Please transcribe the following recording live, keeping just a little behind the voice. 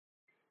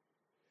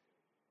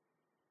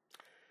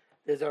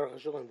This is our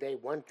Chashul day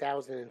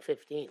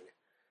 1015.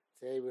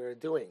 Today we're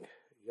doing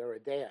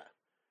Yoredea,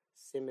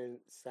 Siman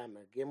Sama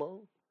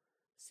Gimel,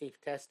 Sif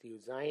Test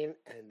Uzayin,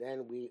 and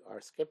then we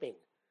are skipping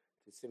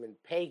to Siman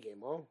Pei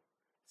Gimel,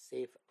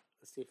 Sif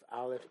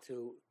Aleph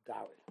to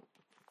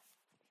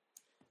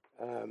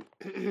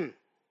Dalit.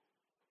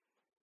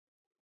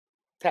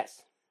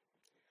 Test.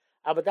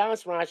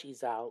 Abadalas Rashi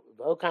Zal,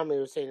 Vokam we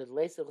were saying that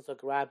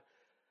Rab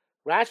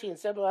Rashi and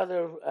several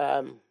other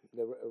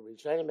the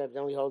Rishonim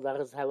evidently hold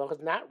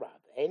halachas not Rab.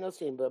 Ain't no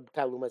sin but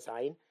Talumas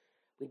Ayin.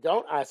 We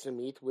don't ask for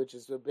meat, which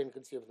has been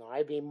conceived now.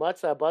 I being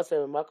matzah,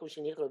 basar, and makom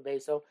shenichol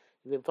beso.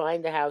 If you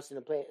find the house in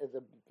the place,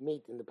 the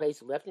meat in the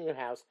place you left in your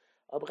house,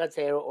 or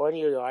in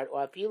your yard,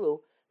 or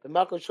afilu, the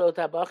makom shlo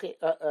tabachi,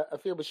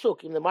 afilu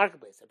b'shuk, in the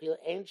marketplace. Afilu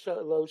ain't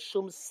shlo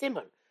shum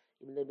simon,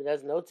 even if it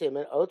has no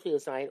timon, otvi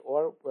sign,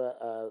 or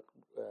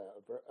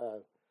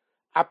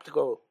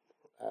optical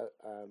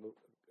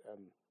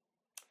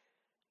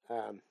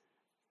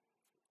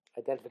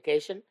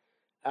identification.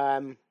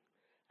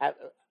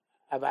 Most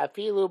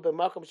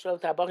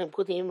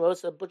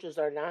of the butchers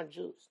are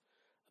non-Jews.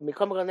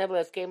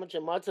 Nevertheless, since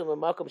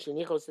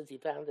he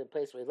found the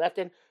place where he left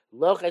in,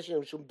 we're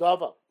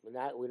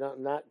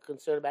not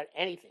concerned about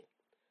anything.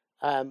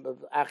 We found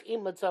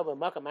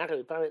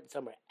it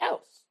somewhere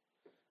else,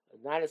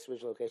 not its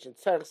original location.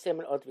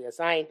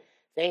 Saying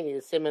they need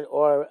a simon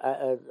or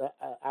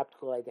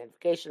optical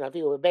identification.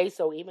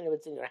 So even if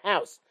it's in your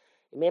house,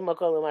 there's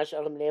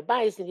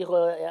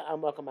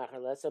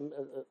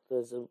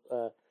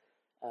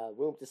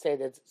room to say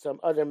that some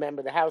other member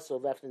of the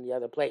household left in the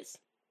other place.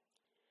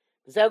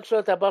 This is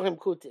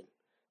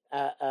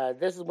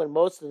when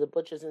most of the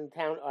butchers in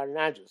town are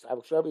non-Jews.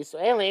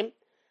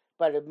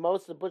 But if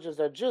most of the butchers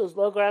are Jews,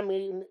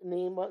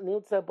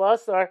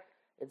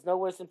 it's no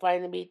worse than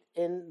finding the meat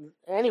in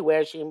anywhere.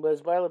 Which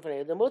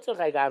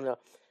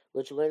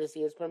we're going to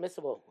see is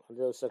permissible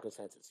under those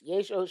circumstances.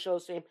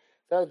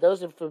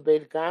 Those are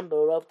forbidden,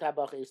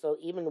 so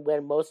even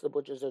when most of the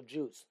butchers are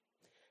Jews.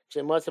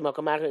 We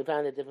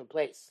found a different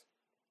place.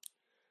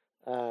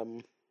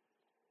 Chodesh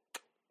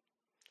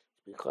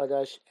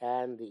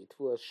and the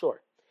Tvua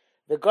short.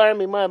 The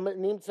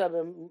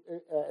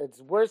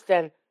it's worse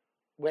than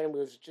when it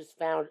was just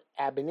found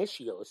ab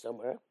initio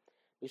somewhere.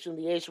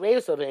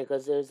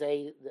 Because there's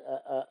a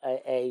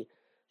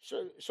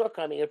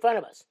shortcoming in front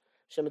of us.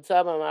 Found a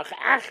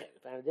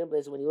different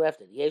place when you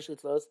left it.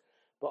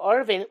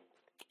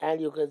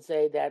 And you could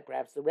say that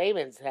perhaps the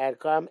ravens had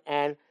come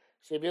and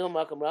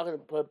brought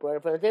it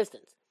from a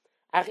distance.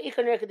 But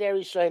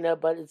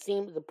it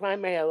seems the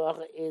primary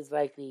halacha is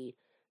like the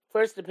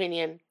first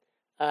opinion.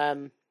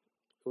 Especially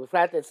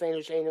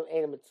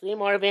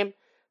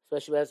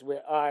as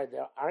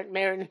there aren't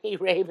many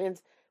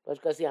ravens, but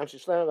because the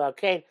Amshishlam about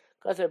Cain,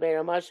 because they're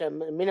Beir Ramasha,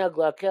 Minag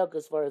Lakel,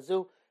 as far as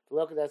Zu, the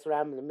local that's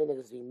Rambam, the Minag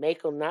is the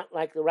Mako, not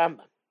like the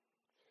Rambam.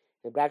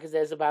 The bracket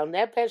says about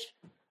Nefesh,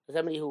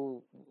 somebody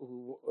who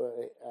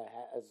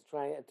is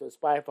trying to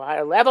aspire for a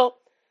higher level.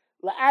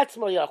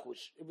 La'atzmo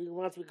yachush. If he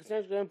wants to be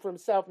concerned for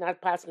himself,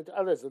 not passing to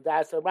others.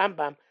 L'da'asa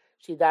Rambam.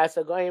 She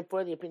da'asa going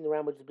for the opinion of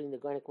Rambam, which is being the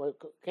going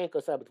can't go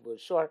sub to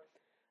short.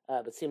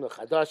 But sim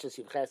l'chadosh is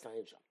yivches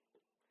ha'insham.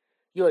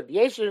 Yod.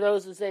 Yesh are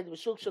those who say the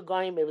b'shuk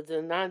shagoyim, if it's in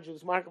a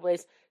non-Jews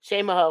marketplace,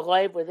 shema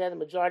ha'roiv, where they're the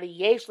majority.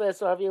 Yesh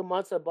le'asarviu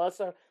matzah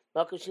basar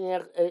makom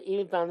shenech,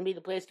 even found to meet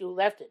the place you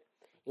left it.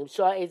 Im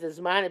shah is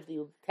zman, if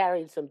you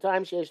tarried some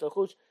time, sheyesh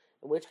l'chush,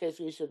 in which case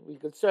we should be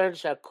concerned.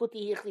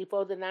 Shakuti yichli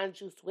for the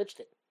non-Jews switched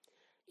it.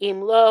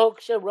 Imlo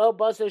ksher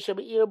basar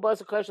shabeir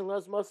basar kosher.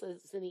 Most of the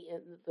city,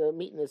 the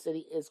meat in the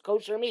city is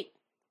kosher meat.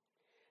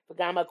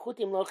 V'gama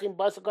kutim lochim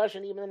basar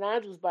kosher. Even the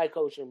non-Jews buy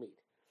kosher meat.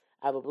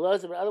 But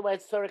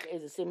otherwise, tzorich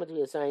is a simon to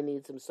be assigned,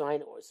 needs some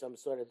sign or some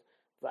sort of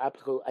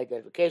optical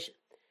identification.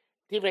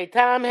 Divrei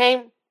tam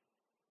heim.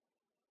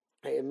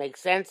 It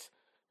makes sense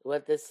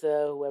what this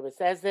whoever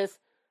says this.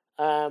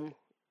 I'm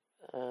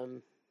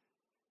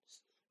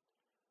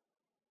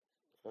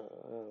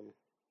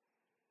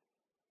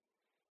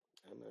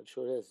not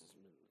sure it is.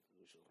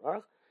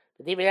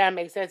 The DVD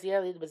makes sense. Yeah,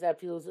 but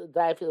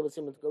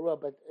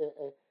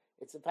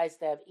it's suffice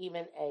to have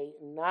even a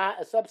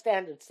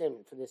substandard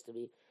simon for this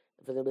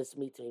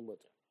meat to be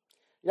mutter.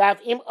 You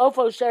have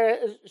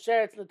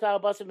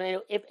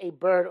if a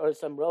bird or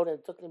some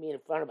rodent took the meat in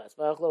front of us,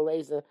 and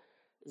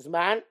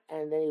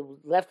then he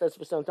left us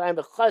for some time.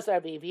 It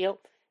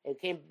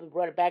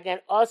brought it back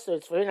again. Also,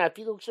 it's for him.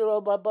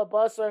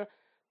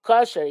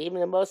 Kosher,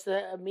 even the most of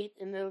the meat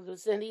in the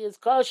vicinity is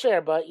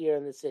kosher, but you're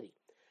in the city.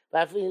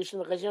 Maybe you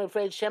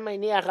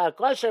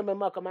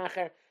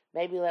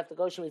left the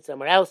kosher meat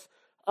somewhere else.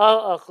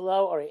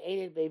 Or he ate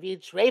it, baby.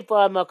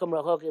 Treifa, Makam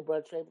Rahoki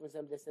brought treifa from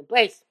some distant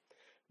place.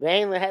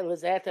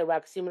 It's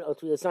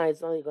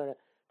only going to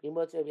be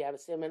mutter if you have a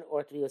simon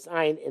or to be a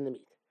sign in the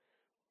meat.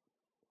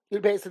 You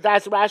base the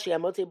das Rashi,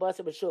 I'm multi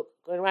basa b'shuk.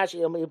 Going to Rashi,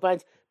 you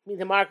find meat in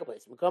the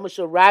marketplace.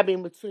 Makomashur Rabbi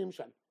Mitsuim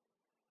Sham.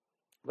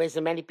 Place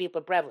of many people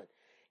are prevalent.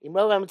 In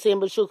Moab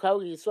Mitzim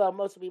b'shuk, you saw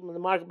most of the people in the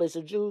marketplace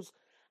are Jews.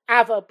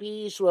 Ava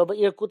Pishro, but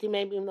Kutim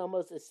maybe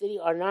most of the city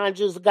are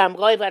non-Jews. Gam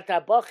Roiva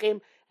Tabochim,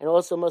 and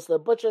also most of the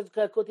butchers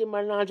Kutim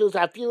are non-Jews.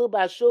 Afilu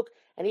Bashuk,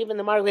 and even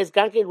the marketplace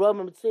Gankin,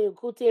 Rome, Mitzvah,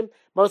 Kutim.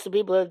 Most of the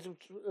people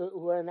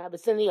who are in that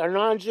vicinity are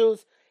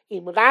non-Jews.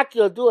 Imrak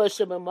Yodua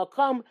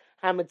Shemakom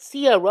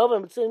Hamitzia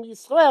Rome, Mitzvah,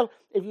 Yisrael.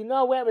 If you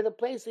know wherever the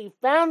place where you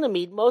found the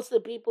meat, most of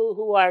the people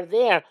who are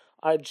there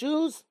are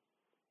Jews.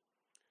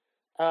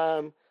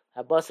 Habasim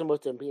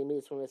Mutim being meat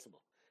is permissible.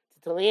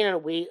 To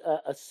Talina, we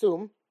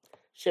assume.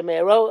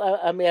 Shemero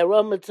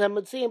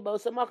Mitzim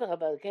both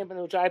it came from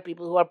the majority of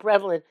people who are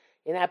prevalent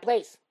in that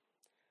place.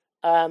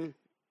 V'gam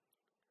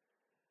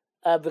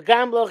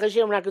lo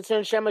chashim, we're not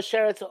concerned. Shema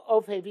sheretz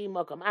of hevi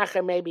makam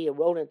acher, maybe a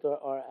rodent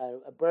or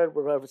a bird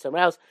would over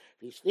somewhere else.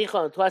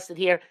 V'shlicho and twisted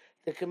here.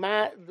 The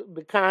kama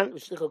bekan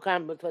v'shlicho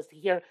kam twisted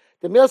here.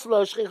 The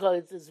milslo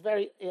shlicho is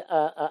very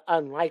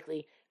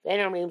unlikely. The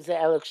enemy means the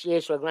elok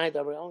sheish or grind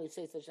over. Only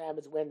say such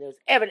happens when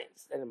there's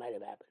evidence that it might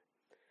have happened.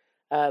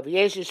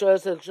 There's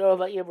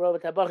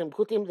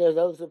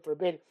those who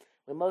forbid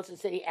when most of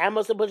the city and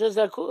most of the butchers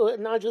are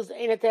non-Jews.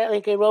 Ain't at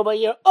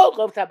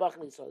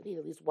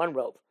least one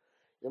robe.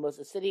 The most of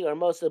the city or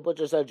most of the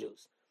butchers are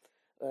Jews.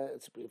 For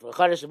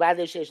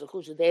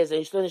Chodesh days,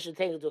 you should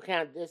take into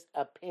account this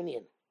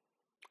opinion.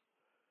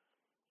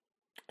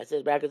 I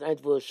said brackets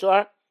ain't for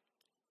sure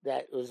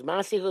that it was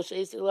Masichu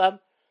Sheisilab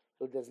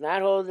who does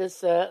not hold this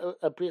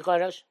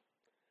pre-Chodesh.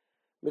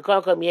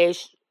 Mikol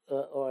Yesh.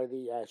 Or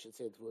the I should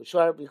say for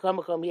sure, become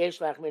a yesh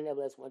lachmin.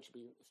 Nevertheless, one should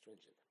be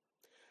stringent.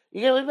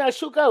 You can live in a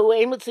shuka who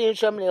ain't mitzvah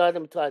shem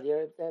ne'adam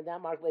tadir. That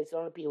marketplace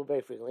only people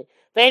very frequently.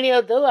 V'eni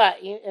odua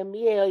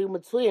mi'e you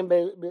mitzvahim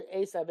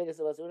be'esa vegas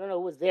of us. We don't know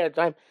who was there at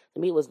the time the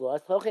meat was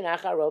lost. Hochin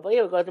achar rova.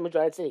 Here we go to the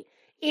majority city.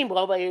 Im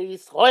rova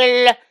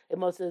Yisrael. And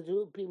most of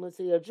the people in the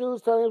city are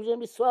Jews. Telling them to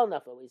be Yisrael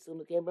nafal. We assume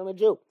it came from a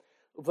Jew.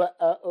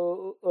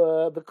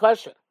 The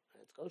kosher.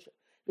 It's kosher.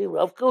 We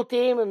Rav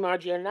Kutim and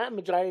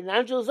majority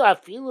non-Jews are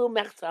Filu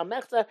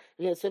Mechza.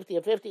 We have 50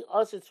 or 50.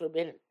 Also, it's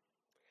forbidden.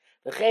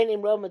 The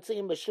Chainim Rav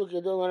Mitzvim Bashuk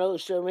Yadol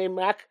Shemim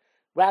Rak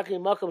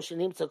Makom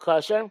Shanim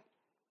Tzakosher.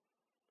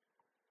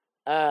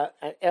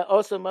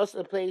 Also, most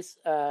of the place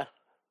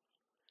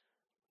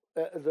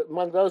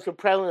among those who are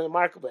prevalent in the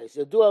marketplace.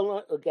 You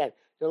do again.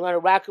 You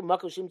learn Rak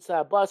Makom Shanim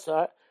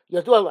Tzabasar.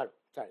 You do learn.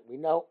 Sorry, we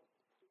know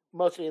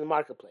mostly in the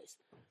marketplace.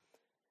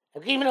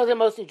 Even though they're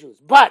mostly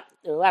Jews. But,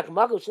 we don't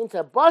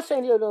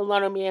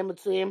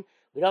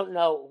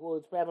know who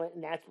is prevalent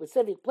in that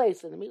specific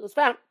place where the meat was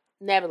found.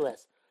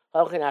 Nevertheless,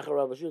 you go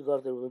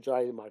to the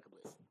majority of the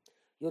marketplace.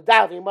 You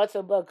doubt,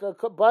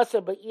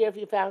 but if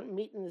you found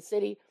meat in the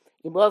city,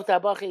 in most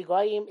of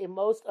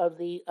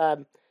the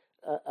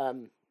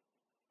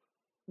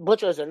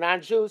butchers are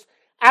non-Jews.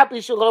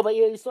 Even though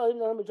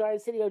the majority of the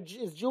city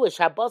is Jewish,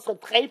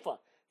 the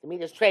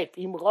meat is treif.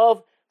 In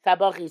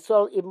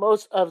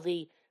most of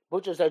the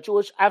butchers are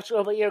Jewish. After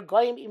over here,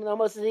 goyim, even though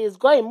most of it is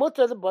goyim,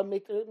 mutter the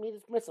meat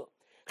is permissible.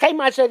 Chay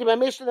machadi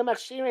b'mishnah the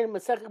machshirin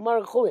Masechet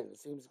Gemara Chulin. It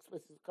seems a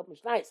couple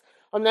of nice.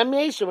 On the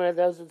Mishnah, where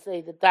those would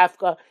say the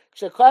dafka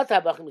shekol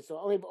tabachim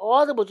yisrael, only if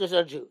all the butchers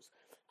are Jews.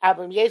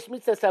 Abam yesh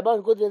mitzvah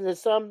sabon. Good that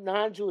there's some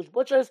non-Jewish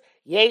butchers.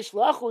 Yesh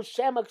lachu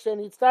shemak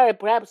shenitzar.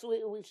 Perhaps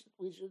we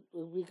should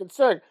be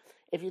concerned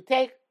if you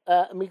take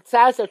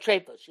mitzvahs or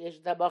treifos yesh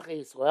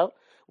tabachim Yisrael,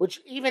 which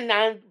even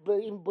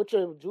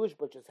Jewish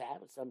butchers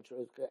have. Some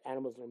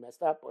animals are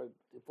messed up or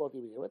faulty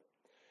to begin with.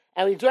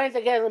 And we join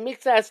together the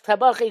mitzvahs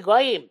tabachi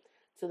goyim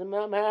to the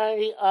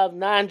majority of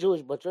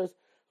non-Jewish butchers.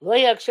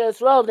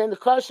 Then the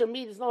kosher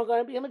meat is not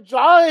going to be a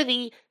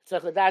majority. So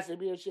you have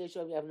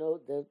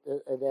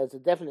there's a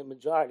definite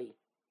majority.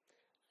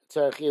 It's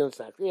not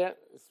clear.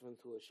 This one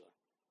too short.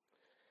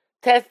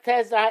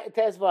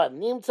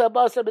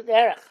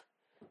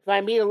 If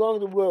I meet along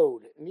the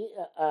road,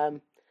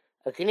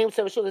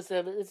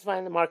 it's fine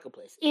in the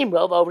marketplace.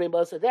 Imrov over in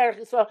Bosa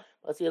Derech, so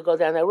you go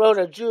down that road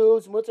are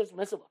Jews, mutters,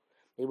 permissible.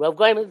 The Rav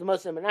Goyim is the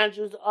Muslim and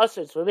non-Jews,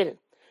 also it's forbidden.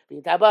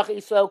 If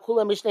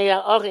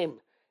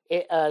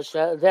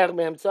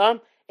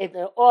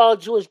they're all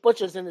Jewish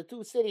butchers in the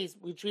two cities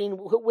between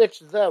which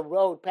the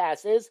road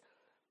passes,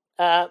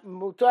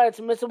 mutar it's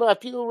permissible. A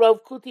few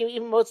Rav Kutim,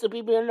 even most of the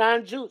people are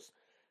non-Jews.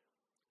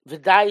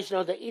 V'dayish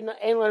know that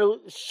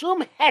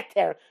shum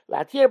heter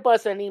latir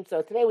basanim.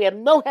 So today we have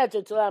no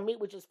heter to our meat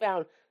which is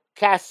found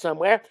cast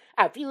somewhere.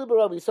 I feel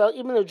barobi. So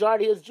even the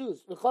majority is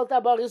Jews. So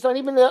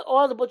even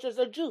all the butchers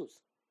are Jews.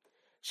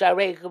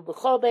 Sharei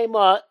b'chol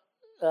beima.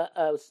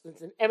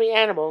 Since in every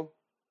animal,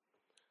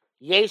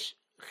 yesh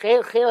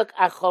chelik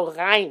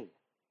achoraim.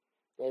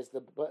 There's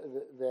the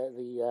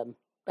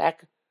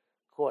back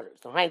quarters,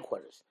 the hind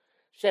quarters.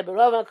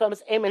 Sheberova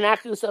comes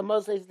emenaku, so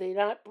most places they're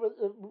not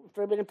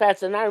forbidden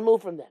parts are not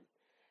removed from them.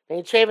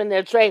 They traven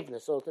their traven, the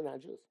salt and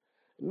non-Jews.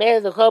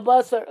 May the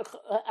chobos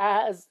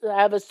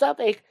have a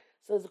suffix,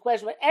 so there's a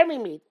question about every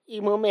meat.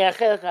 Imu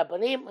me'achelik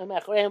hapanim,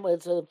 me'achoraim, whether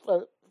it's the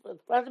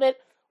front of it,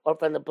 or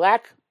from the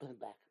back. It's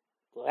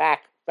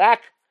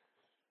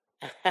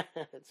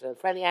the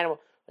front of the animal,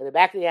 or the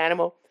back of the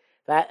animal.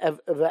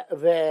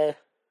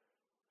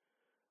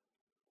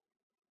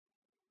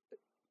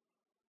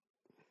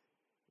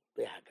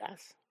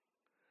 behagas.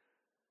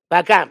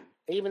 Bagam,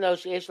 even though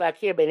she is like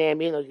here,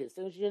 Benam, you know,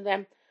 distinguishing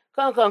them.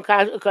 Kon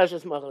kosher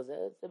smachos.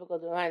 It's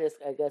difficult to find this,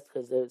 I guess,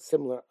 because they're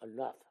similar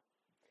enough.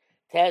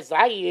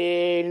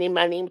 Tezayin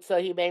nimanim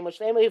tzahi bein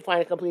mushlema. You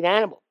find a complete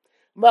animal.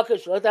 Most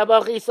of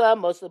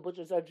the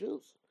butchers are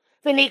Jews.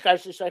 And it's clear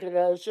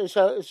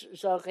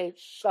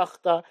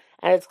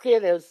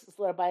that it was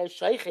slaughtered by a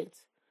shaychit.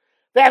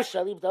 You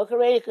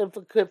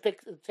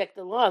can check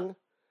the lung.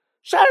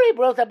 Shari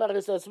brought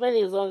up so it's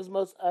many as long as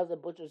most other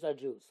butchers are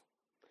Jews.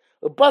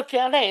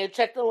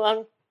 Check the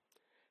lung.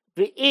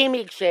 If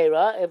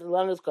the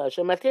lung is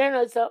kosher,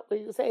 materna itself,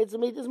 you say it's a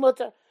meat is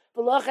mutter.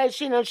 We don't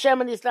assume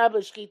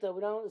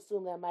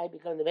that might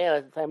become the veil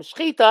at the time of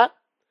shchita,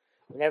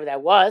 whenever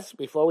that was,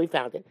 before we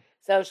found it.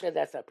 So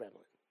that's not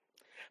prevalent.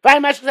 Very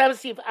much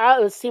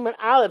Simon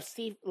Aleph,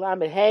 Steve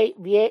Lamed Hey,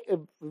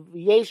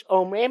 V'yesh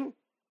Omrim,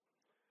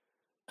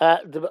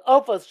 the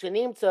Ophos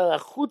Shanim to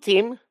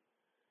Chutim,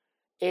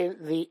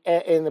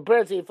 in the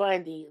birds you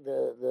find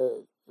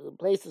the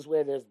places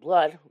where there's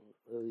blood,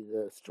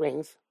 the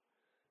strings.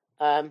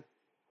 Lo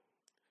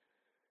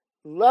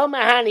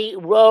Mahani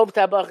Rov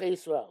Tabach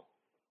Yisrael.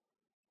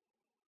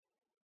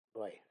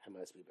 Boy, I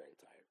must be very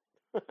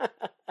tired.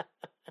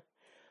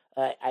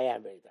 I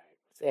am very tired.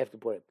 So I have to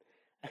put it.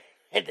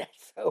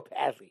 That's so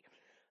badly.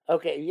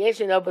 Okay,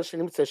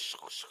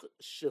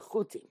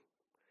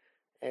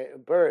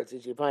 birds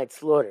that you find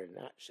slaughtered,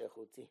 not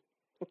shechuti,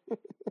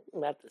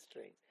 not the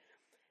strings.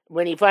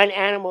 When you find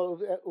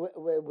animals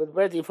with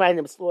birds, you find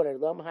them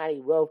slaughtered. Lo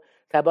Mahani Rov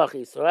Tabach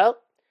Yisrael.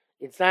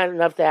 It's not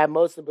enough to have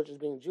most of the butchers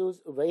being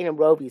Jews. Uvainam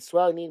Rov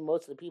Yisrael. You need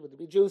most of the people to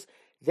be Jews.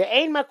 There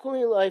ain't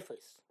makuli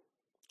loifos.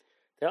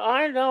 There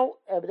are no,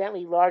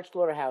 evidently, large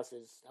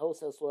slaughterhouses,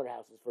 wholesale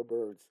slaughterhouses for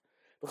birds.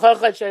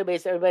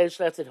 Everybody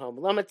slept at home.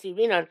 So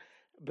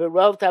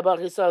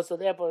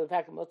therefore, the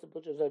fact that most of the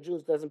butchers are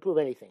Jews doesn't prove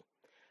anything.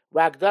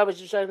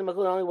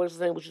 Only works the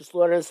same, which is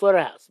slaughter in a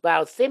slaughterhouse.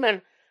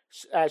 Siman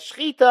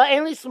shchita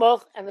only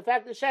smoke, and the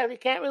fact that you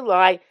can't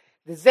rely.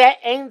 It's not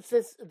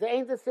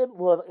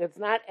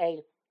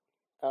a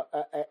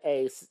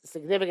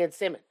significant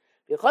simon.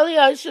 Maybe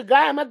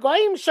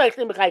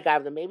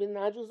the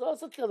non-Jews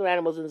also kill their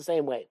animals in the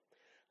same way.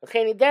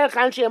 So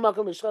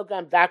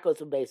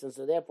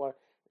therefore,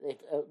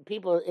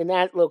 people in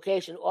that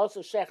location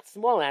also shecht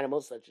small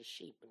animals such as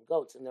sheep and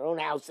goats in their own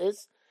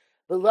houses,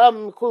 but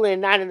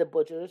not in the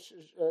butchers,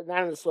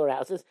 not in the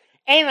slaughterhouses.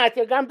 And like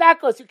their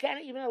gamdakos, you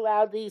can't even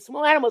allow the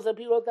small animals that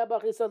people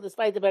so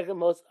despite the fact that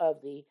most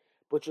of the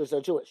butchers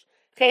are Jewish.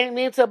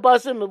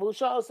 Also,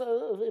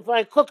 if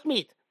I cooked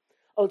meat.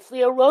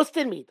 Otzli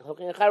roasted meat. You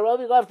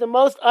go after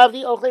most of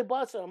the ochle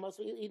basar, most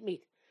of you eat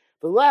meat.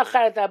 We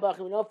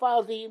don't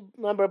follow the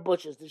number of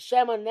butchers. The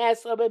Shema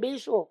Nes or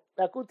Bebishul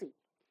Takuti.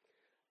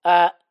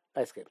 I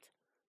skipped.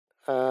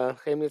 No,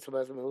 I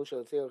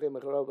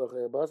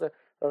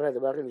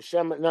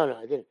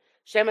didn't.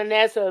 Shema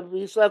Nes or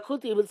Bebishul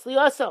Takuti with Sli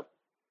also.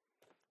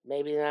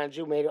 Maybe the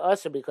non-Jew made it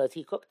also because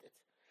he cooked it.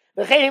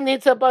 The Chenim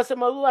needs a basar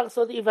maluach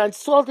so that you find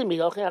salted meat.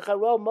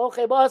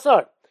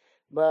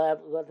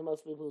 But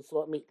most people who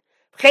salt meat.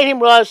 So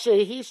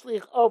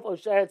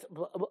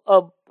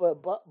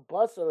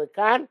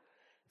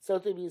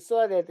to be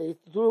saw that they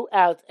threw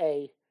out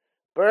a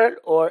bird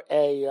or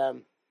a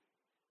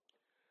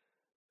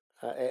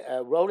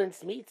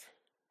rodent's meat.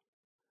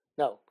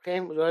 No,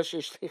 what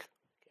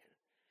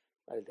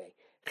a day.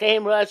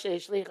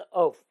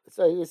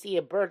 So you see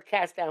a bird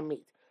cast down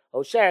meat,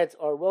 or sheretz,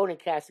 or a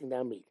rodent casting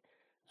down meat.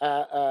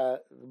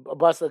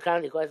 Basal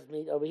kan, the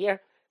meat over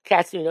here.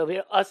 Casting over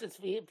here, us it's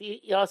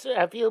also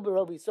I feel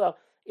we saw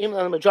even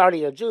the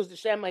majority of Jews the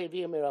Shem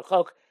Ma'ivim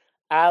Mirachok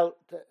al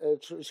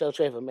Shel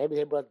Treif. Maybe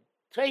they brought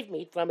treif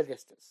meat from a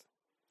distance.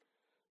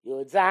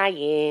 Yud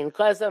Zayin,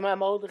 because of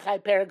Mordechai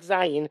Perek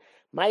Zayin,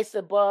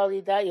 Ma'aser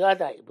Bali Da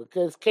Yadai,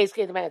 because case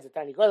demands a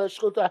tiny gola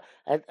shchuta,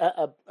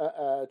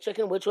 a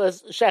chicken which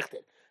was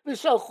shechted. We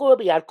saw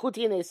Churbi al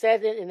Kuti, and they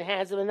said it in the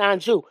hands of a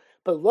non-Jew,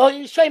 but lo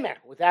yishemer,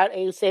 without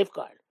a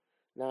safeguard,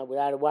 not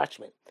without a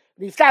watchman.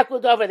 The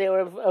Sakud over, they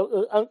were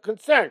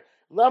unconcerned.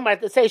 Lomar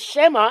to say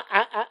Shema,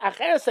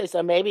 Acher say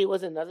so. Maybe it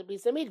was another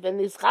piece of meat. Then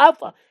this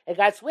Chalfa, it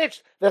got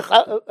switched. The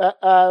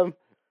Hochul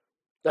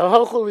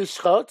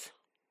Ishchot,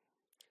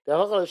 the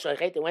Hochul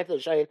Ishchot, they went to the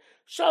Shayit.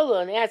 Sholo,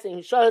 and they asked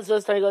him, Sholo,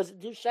 this time he goes,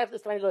 do Shech,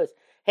 this time he goes,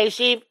 hey,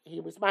 Shiv, he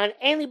responded,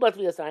 only but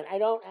via sign. I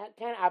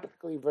can't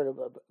optically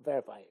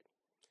verify it.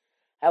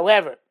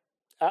 However,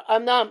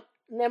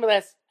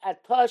 nevertheless,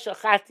 Atosh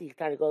Achati,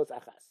 kind of goes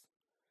Achas.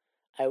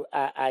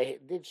 I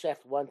did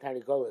chef one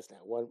tiny golas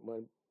now,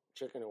 one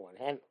chicken and one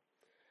hen.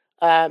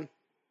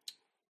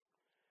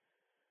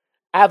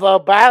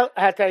 Avobal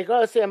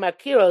hatarigolas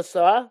makiro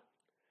saw,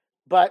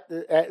 but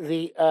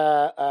the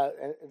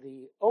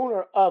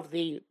owner of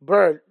the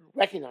bird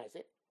recognized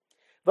it.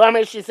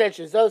 V'amar, she said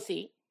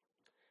shezosi,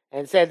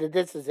 and said that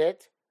this is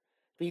it.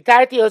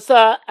 V'tarti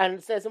osa,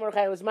 and says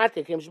Mordechai was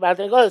matik him shbal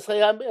tarigolas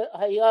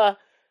chaya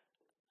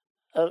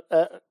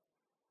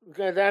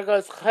there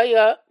goes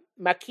chaya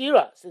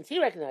Makira, since he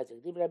recognized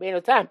it,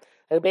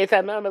 Based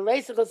on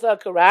Malaysia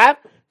Karav,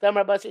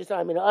 Tamar Basi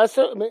Islam,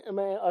 also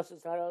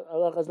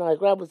Allah is not like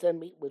Rab was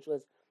meat which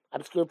was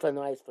obscured from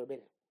the eyes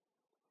forbidden.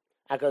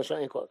 I can show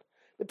you quote.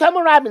 The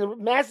Tamar Rab and the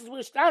masses were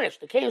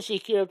astonished. The King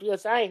Shikir to your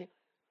sign.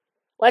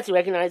 Once you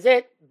recognize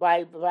it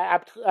by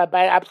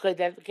optical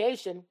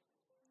identification,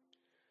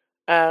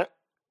 Hare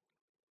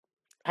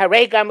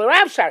Gam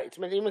Rav Shari, it's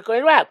even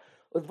going Rav.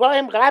 With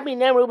Volume Rabbi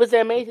Nemru was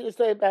there amazing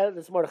story about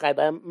this Mordechai,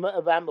 but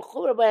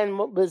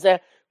was there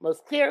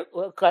most clear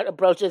cut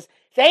approaches.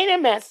 They ain't a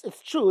mess,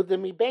 it's true, the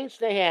Mibain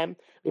Shnehem,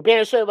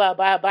 Mibain Shoy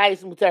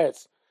Ba'abayis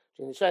Muteres.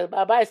 In the Shoy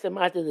Ba'abayis, the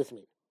Mata this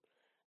mean.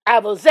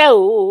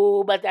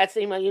 Avozeu, but that's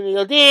the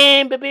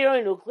Yodim,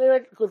 Bibiro, clear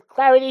it with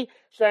clarity.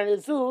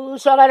 Shanazu,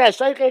 Shavara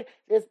Shoichet,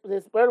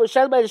 this bird was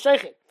shelled by the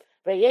Shoichet.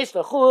 Veyesh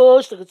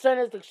Lachush, the concern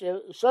is the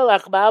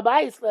Sholach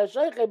Ba'abayis, the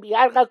Shoichet,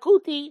 Biar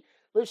Hakuti,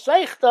 the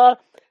Shoichta.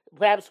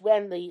 Perhaps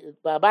when the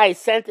Babai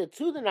sent it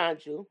to the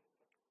non-Jew,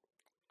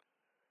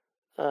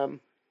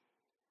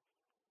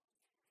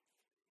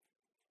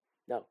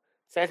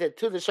 sent it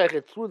to the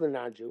Shechet through the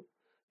non-Jew,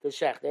 the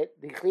Shechet,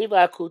 the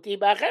Chliva Akuti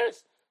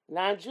Ba'acheres,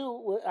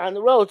 non-Jew on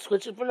the road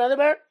switching for another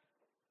bird.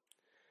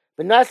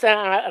 But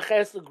Nasa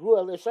Acheres the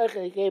Gruel, the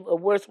Shechet, he gave a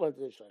worse one to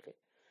the Shechet.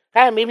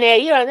 And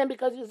then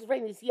because he was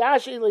afraid, he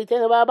Yashi,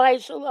 Lieutenant Babai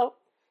Shalom,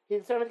 he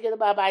determined to get the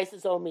Babai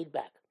his own meat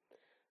back.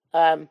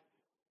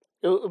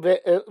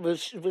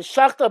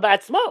 V'shachta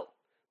b'atzmo.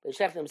 The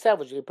shech himself,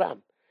 which is a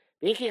problem.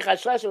 Maybe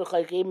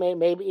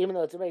even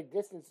though it's a very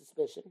distant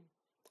suspicion,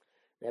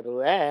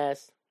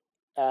 nevertheless,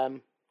 because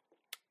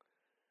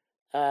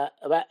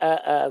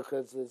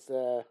it's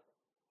that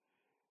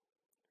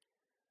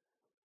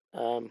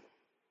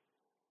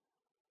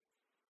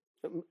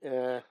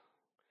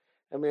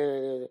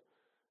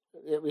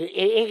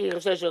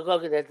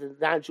the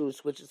non-Jews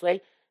switch this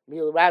way.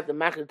 Mil Rav the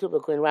Macher Tuba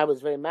Queen Rav was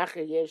very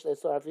Macher Yesh.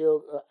 So I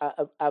feel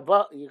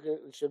you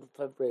should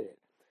separate it.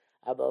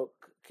 About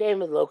came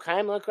with low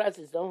kaim lakras.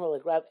 It's don't hold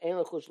like Rav. Ain't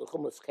lachush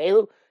lachumas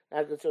kelu.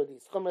 Not consider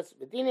these chumas.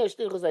 Medina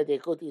shtichus like they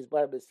kutis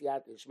bar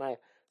b'siyat ishmai.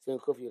 Sin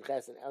kufi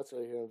yuches and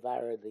elsewhere here in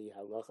Vara the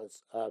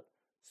halachas of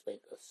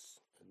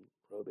spekus and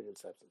prohibited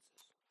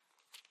substances.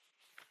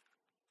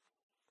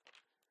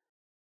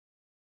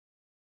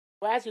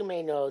 Well, as you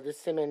may know, this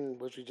siman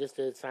which we just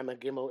did, Simon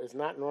Gimel, is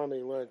not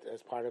normally learned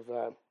as part of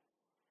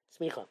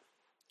Smicha.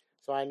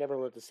 So I never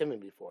learned the Siman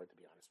before, to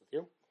be honest with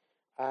you.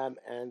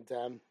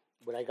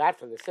 What I got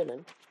from the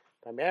Siman,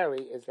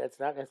 primarily, is that it's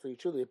not necessarily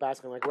truly a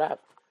basket like Rav.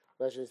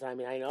 I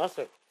mean, I know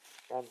also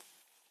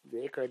the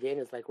Ikar Din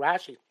is like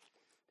Rashi.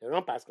 They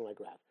don't basket like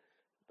Rav.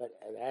 But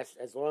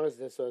as long as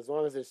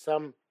there's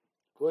some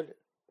good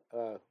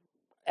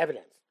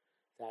evidence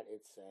that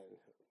it's,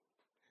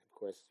 of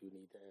course, you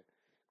need,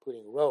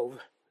 including Rove,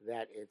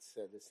 that it's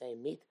the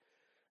same meat,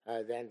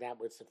 then that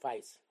would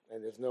suffice.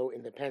 And there's no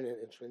independent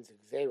intrinsic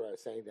zera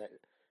saying that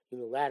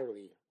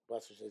unilaterally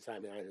Basar Shesai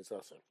Minayin is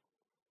also.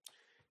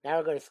 Now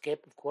we're going to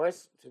skip, of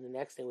course, to the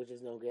next thing, which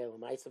is no Gale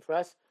Maisa for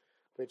us,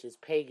 which is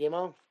Pei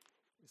Gimel,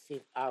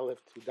 Sif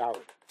Aleph to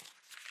Dalet.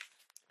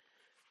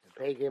 And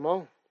Pei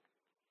Gimel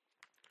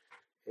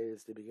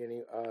is the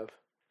beginning of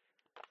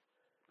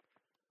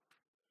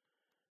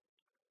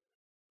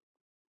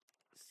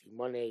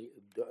Simone.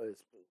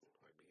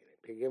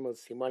 Pei Gimel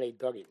Simone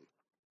Dogim.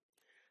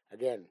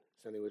 Again,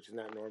 something which is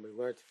not normally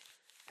learned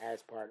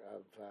as part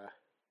of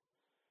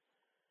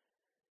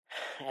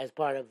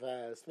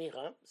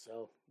Smicha,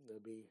 so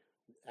it'll be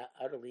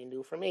utterly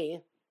new for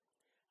me.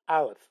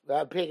 Aleph,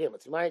 Pigim,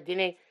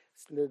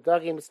 the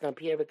Dogim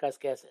Snampir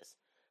V'Kaskeses,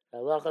 the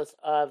halachos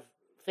of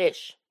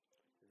fish,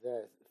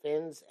 the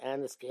fins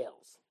and the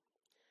scales.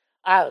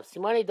 Aleph,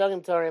 Simoni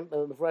Dogim Torah,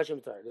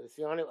 Mefurashim Torah, the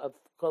Simoni of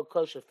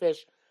kosher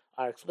fish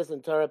are explicit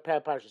in Torah,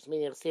 Parashas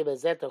Minich, Siva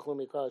Zet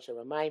Tochlumi Kol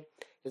Sheramayim,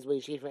 is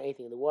what you eat from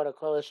anything in the water,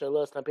 Kol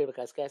Shelos Snampir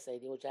V'Kaskeses,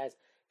 anything which has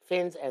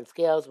fins and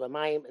scales,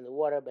 Ramayim in the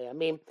water,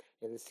 Bayamim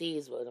in the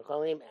seas,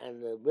 V'Necholim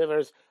and the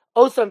rivers,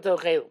 Osam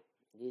Tochelu,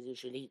 these you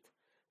should eat.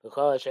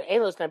 Those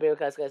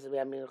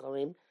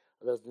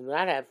do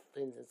not have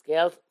fins and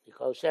scales. You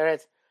call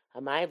sheretz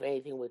hamayim,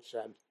 anything which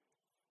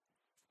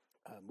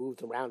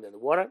moves around in the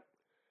water.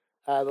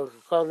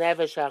 Call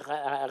nefesh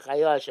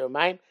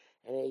hachayo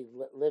and a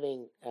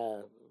living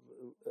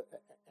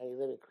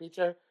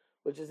creature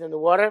which is in the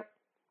water.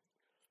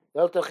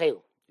 You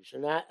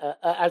should not.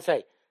 I'm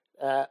sorry.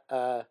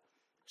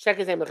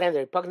 Shekets and they're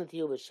repugnant to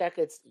you with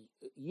shekets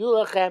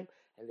yulachem,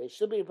 and they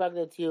should be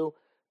repugnant to you.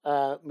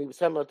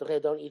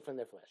 Don't eat from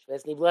their flesh.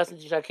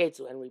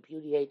 And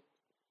repudiate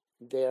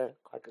their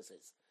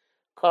carcasses.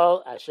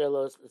 Call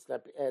asherlos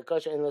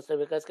kosher and los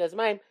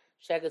mine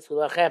shekets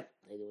hulachem,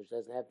 which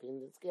doesn't have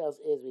fins and scales,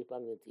 is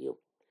repugnant to you.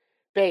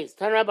 Base.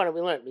 Turn around on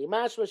we learned.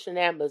 Mimashva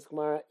shenam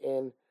bezgmar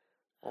in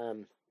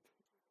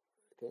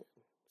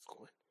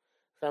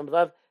from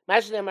above. From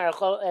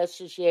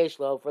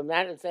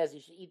that it says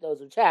you should eat those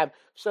which have.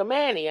 So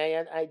many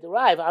I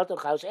derive don't eat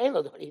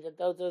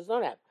those which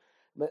don't have.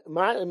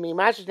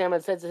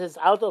 It says it says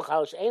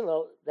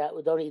that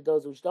we don't eat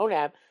those which don't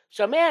have.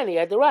 Shamani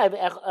I derive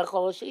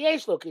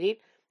could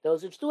eat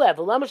those which do have.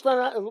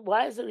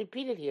 Why is it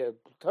repeated here?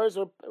 Torahs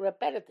are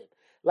repetitive.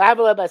 You have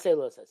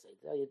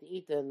to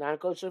eat the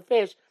non-kosher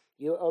fish,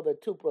 you're over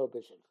 2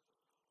 prohibitions.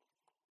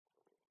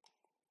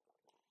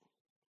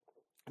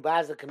 Ba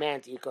is the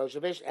command to eat kosher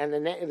fish, and the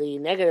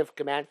negative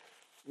command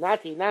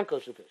not to eat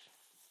non-kosher fish.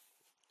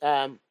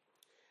 End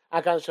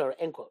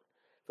quote.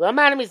 From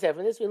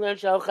this we learn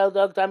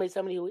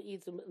somebody who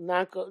eats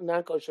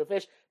non-kosher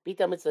fish,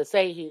 bita mitzvah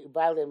say, he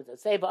violated mitzvah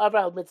say, but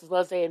other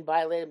mitzvah say and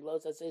violated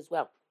mitzvah say as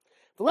well.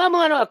 But why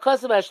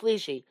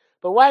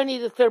do you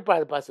need the third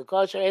part of the pasuk?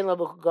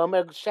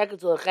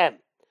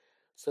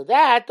 So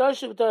that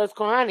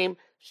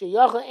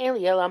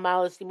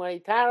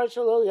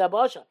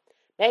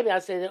maybe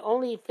I'll say that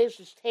only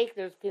fishes take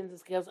their fins and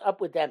scales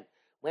up with them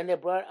when they're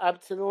brought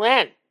up to the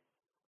land.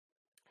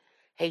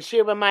 Hey,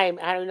 Shir B'mayim,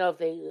 I don't know if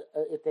they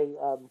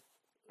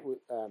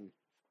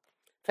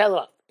fell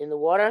off in the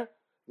water. I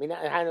mean,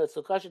 I know it's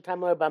so kosher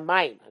tamor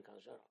b'mayim.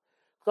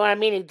 I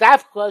mean,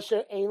 daf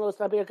kosher ain't no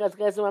snapir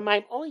kaskesim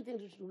b'mayim. Only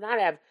things you should not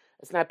have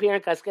a snapir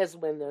and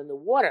kaskesim when they're in the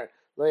water.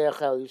 Lo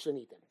yachel, you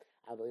shouldn't eat them.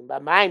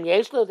 B'mayim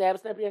yeshlo, they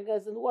have snapir and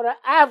kaskesim in the water.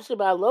 Av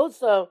sheba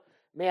loso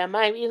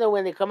me'amayim. Even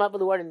when they come up with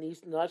the water in the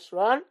east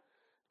Nashron,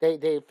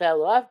 they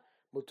fell off.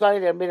 Mutari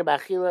they're mid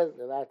b'achila.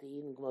 They're allowed to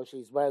eat in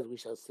Moshe's bars. We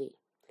shall see.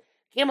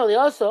 Gimel, they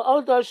also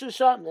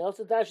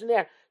dash in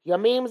there.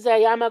 Yamim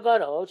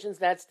Yamagoda, oceans,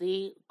 that's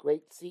the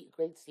great sea,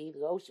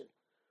 the ocean.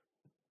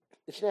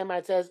 The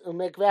Shneimar says,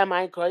 Umekveh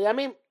Mayim Kol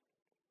Yamim.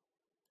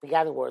 The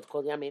gathering word is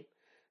called Yamim.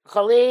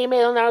 Cholim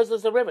El Naros,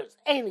 those are rivers.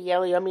 Ain't the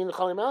yellow Yamim,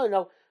 Cholim El,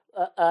 no,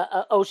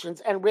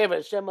 oceans and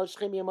rivers. Shem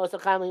Moshchim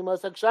Yamosacham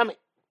Yamosak Shami,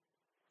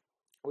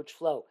 which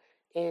flow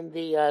in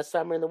the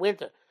summer and the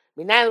winter.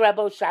 Minan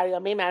Rabo Shari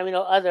Yamim, I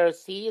know other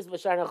seas,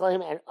 Vashar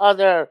Cholim, and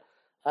other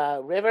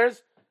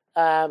rivers.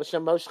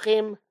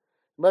 Moshchim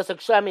Mosak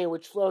Shami,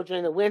 which flow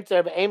during the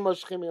winter, but Ein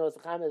Moshchim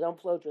Yosacham, they don't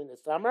flow during the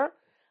summer.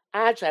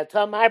 Acha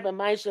Tamar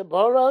B'Maisha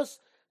Boros,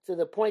 to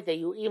the point that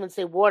you even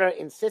say water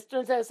in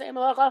cisterns as say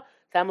Malacha,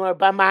 Tamar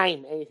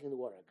B'Mayim, anything in the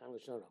water.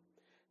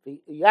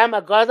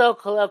 Yamagodo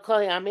Kol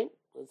Yamim,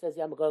 it says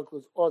Yamagodo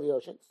includes all the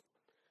oceans.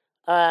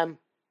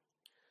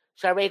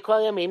 Sharei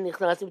Kol Yamim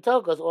Nichnasim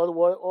Tov, because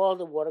all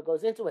the water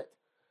goes into it.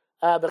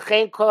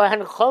 B'chein Kol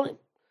HaNecholim,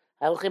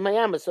 Haluchim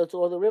Hayam, so to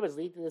all the rivers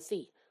lead to the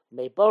sea.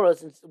 May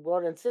boros and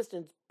water and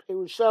cisterns,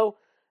 Pirusho,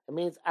 it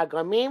means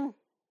agamim,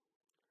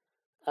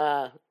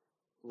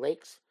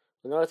 lakes,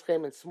 the North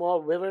claim, and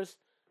small rivers,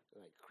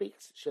 like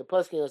creeks,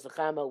 Sheposkin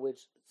Osachama,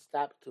 which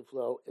stopped to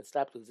flow, it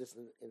stopped to exist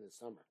in the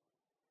summer.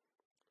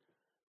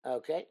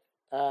 Okay.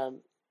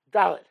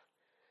 Dalit.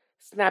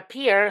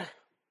 Snapir,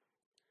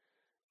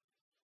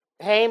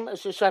 Haim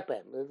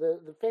Sheshapem,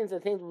 the fins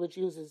are things which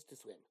uses to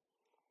swim.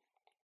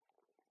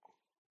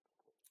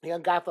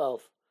 Young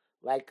Gafov,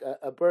 like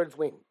a bird's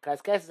wing.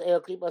 Kaskes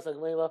eoklipos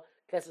agmevo.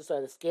 Kesses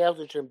are the scales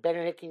which are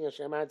embedded in King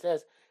Shemar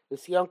says. The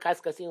Sion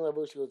Kaskasin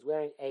Lavushi was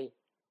wearing a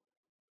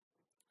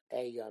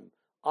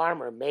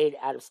armor made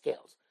out of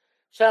scales.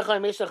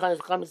 Shachan Mishachan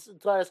is comes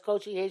Taurus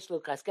Kochi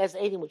Yeshlu Kaskes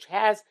 18, which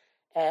has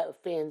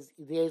fins.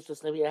 The Yeshlu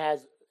Snavir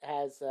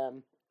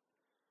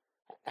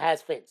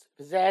has fins.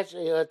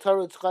 Possession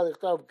Torah Tzcholich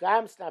Tov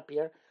Gam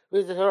Snapir.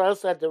 The Torah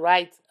also had the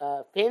right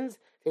fins.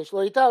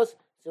 Teshloitos.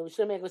 So we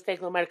shouldn't make a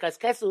mistake no matter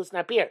Kaskesu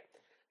Snapir.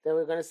 Then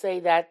we're going to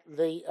say that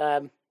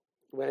the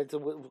when it's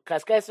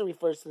kaskesa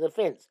refers to the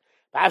fins.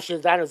 How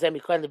even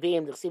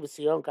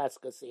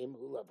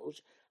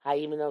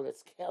know that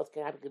scales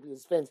can happen to be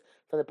his fins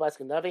from the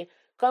pasuk Navi.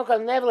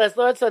 Nevertheless,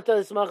 Lord so to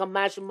the smoke of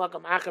mashim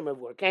makam achim of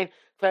work. Okay,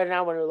 third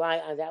now want to rely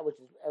on that which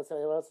is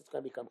something else. It's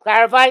going to become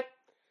clarified.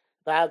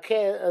 And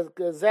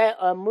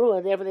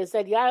therefore they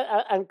said,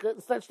 and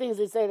such things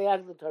they say they are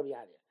the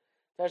Torah.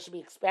 That should be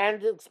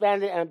expanded,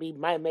 and be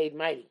made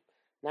mighty.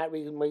 Not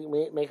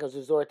make us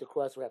resort to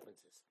cross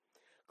references.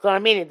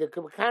 Meaning the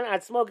Kubakan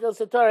at Smoke Il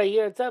Satora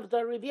here itself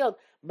Torah revealed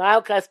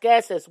Mal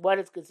Kaskeses, what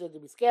is considered to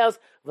be scales,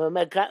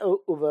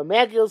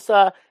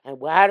 Uvamegilsa, and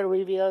how to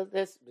reveal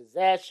this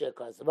Bizesha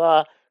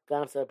Kazva,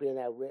 Gamsa appear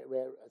now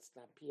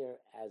snap here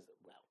as